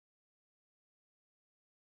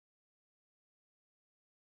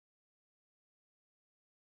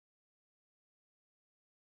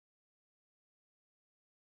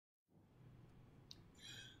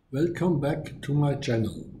Welcome back to my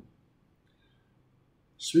channel.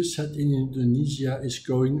 Swisshead in Indonesia is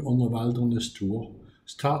going on a wilderness tour,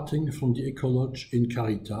 starting from the Eco Lodge in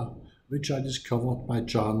Carita, which I discovered by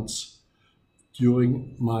chance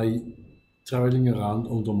during my traveling around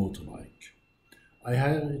on the motorbike. I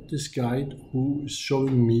hired this guide who is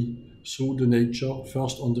showing me through the nature,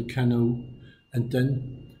 first on the canoe and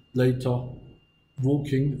then later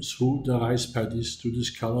walking through the rice paddies to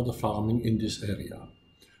discover the farming in this area.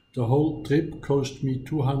 The whole trip cost me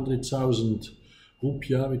 200,000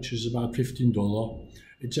 rupiah, which is about $15.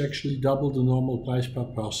 It's actually double the normal price per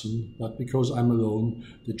person, but because I'm alone,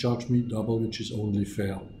 they charge me double, which is only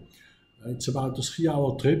fair. It's about a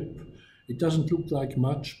 3-hour trip. It doesn't look like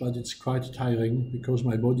much, but it's quite tiring because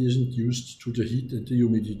my body isn't used to the heat and the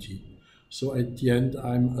humidity. So at the end,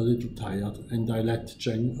 I'm a little tired and I let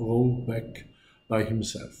Cheng row back by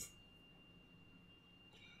himself.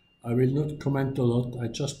 I will not comment a lot, I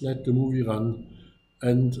just let the movie run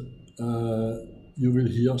and you will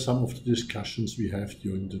hear some of the discussions we have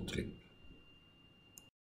during the trip.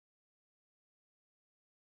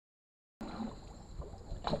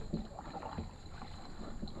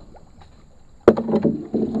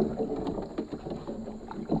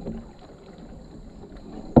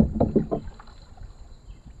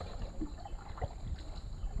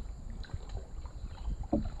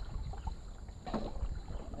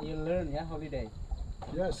 You learn, yeah, holiday.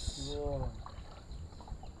 Yes. Whoa.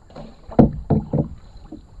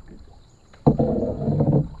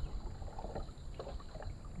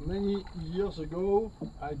 Many years ago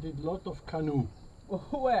I did a lot of canoe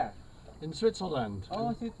Where? in Switzerland Oh,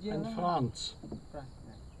 and France. France,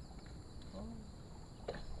 yeah.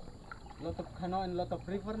 Oh. Lot of canoe and lot of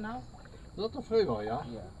river now? A lot of river, yeah?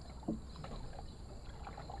 Yeah.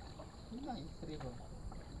 Nice river.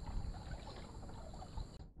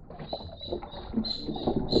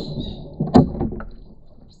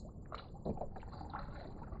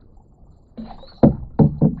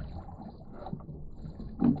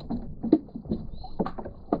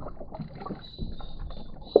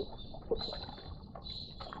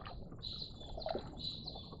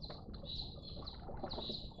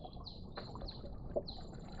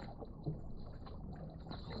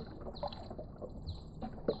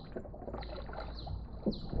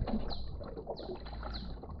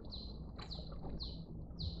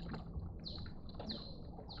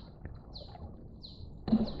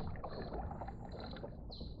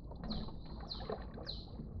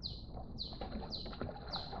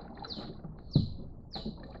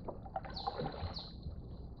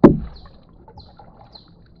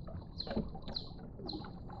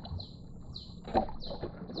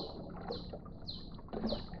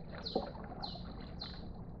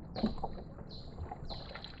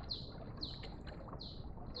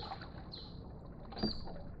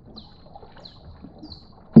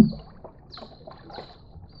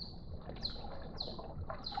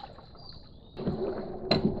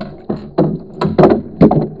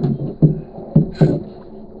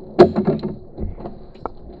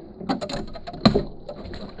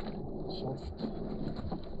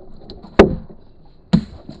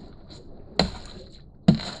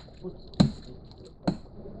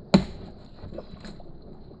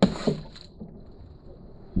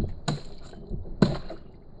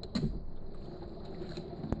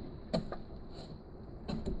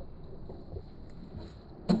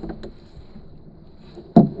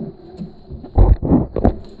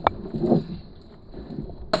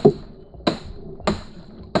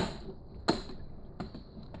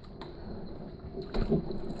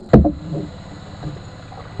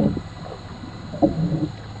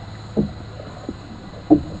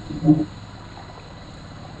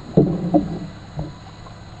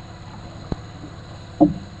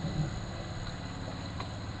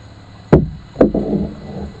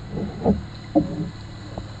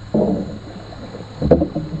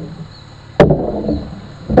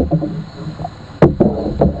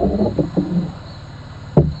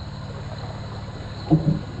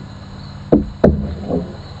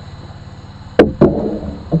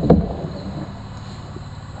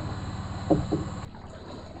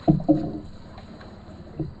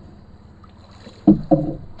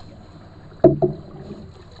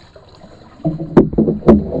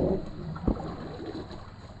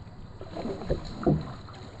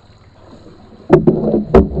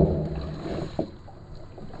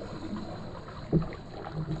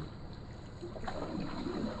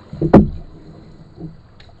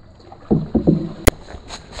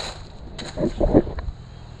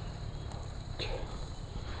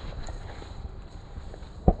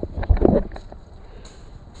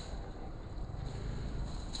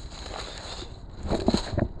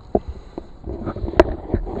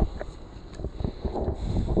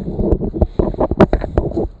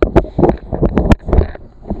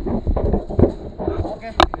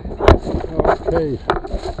 Okay.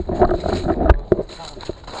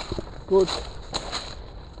 Good.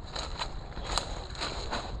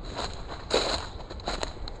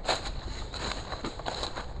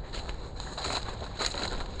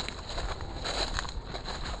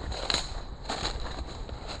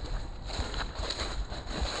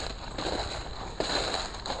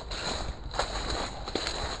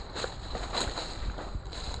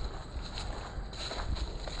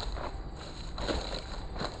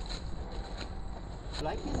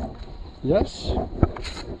 Like this? Yes.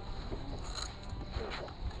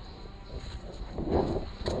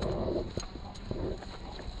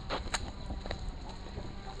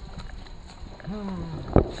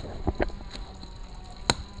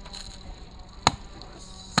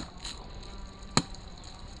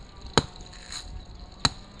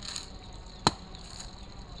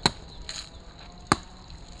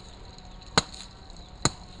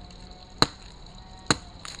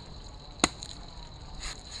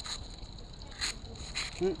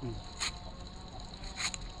 Thank you.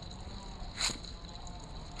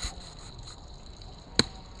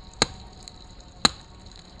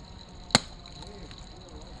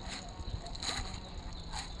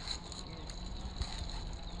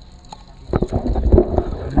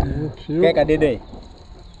 Oke Kak Dede.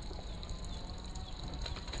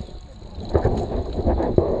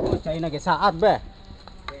 Oh, China ke saat be.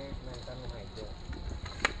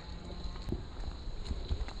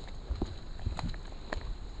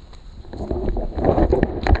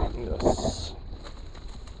 Yes.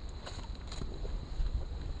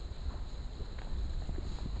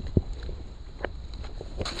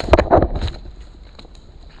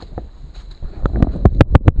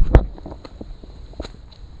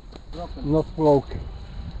 Not broke.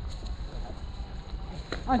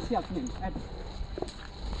 Ah, siap nih.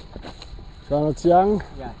 Selamat siang.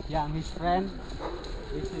 Yeah, yeah, his friend.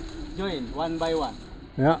 This is join one by one.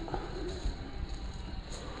 Ja.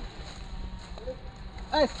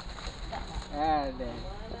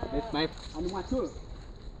 That's my anu macul.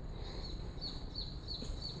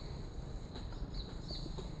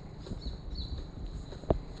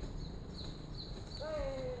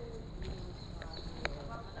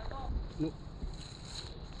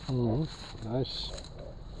 Nice.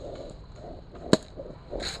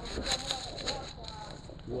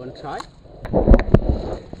 You want to try?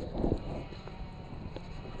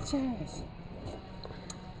 Yes.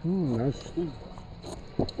 Nice.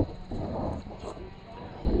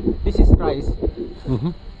 This is rice.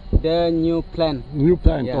 The new plant. New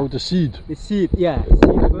plant, Yeah. the seed. The seed, yeah.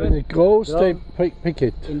 Seed And when it grows, grow they pick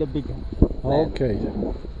it. in the big plant. Okay.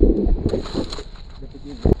 The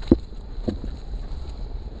beginning.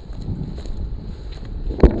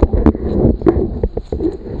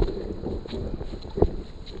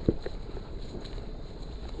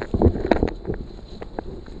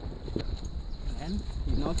 And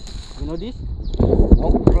you know this?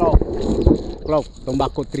 Clove,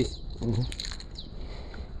 tobacco trees.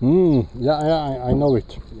 Yeah, I know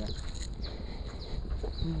it. Yeah.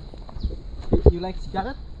 You like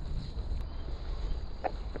cigarette?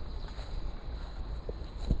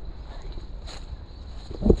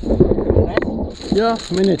 Yeah,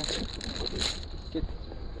 minute. Good.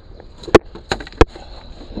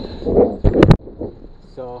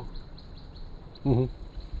 So,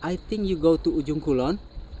 I think you go to Ujung Kulon,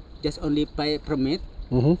 just only pay permit.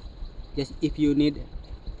 Just if you need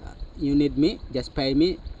me, just pay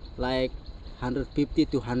me like 150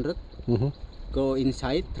 to 100. Go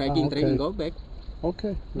inside, trekking, okay. go back.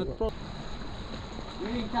 Okay. Not problem.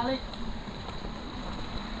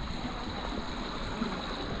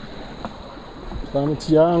 Selamat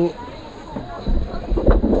siang.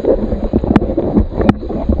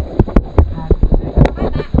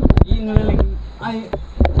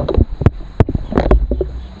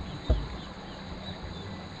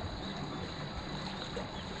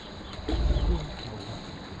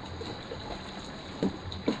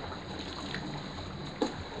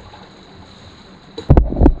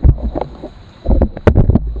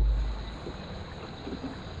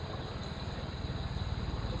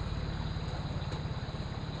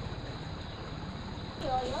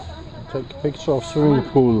 Take a picture of swimming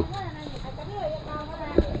pool.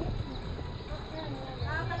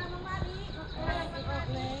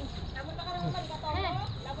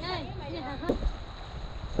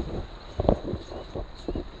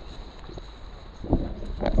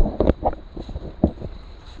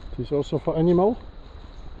 This is also for animal?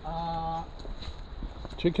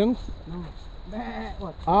 Chicken? No.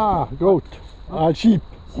 What? Ah, goat. Sheep.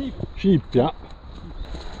 Sheep. Sheep, yeah.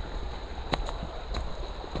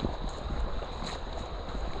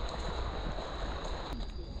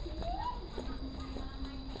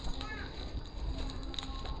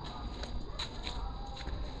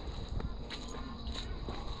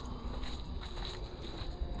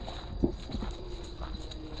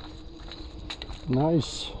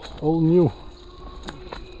 Nice, all new.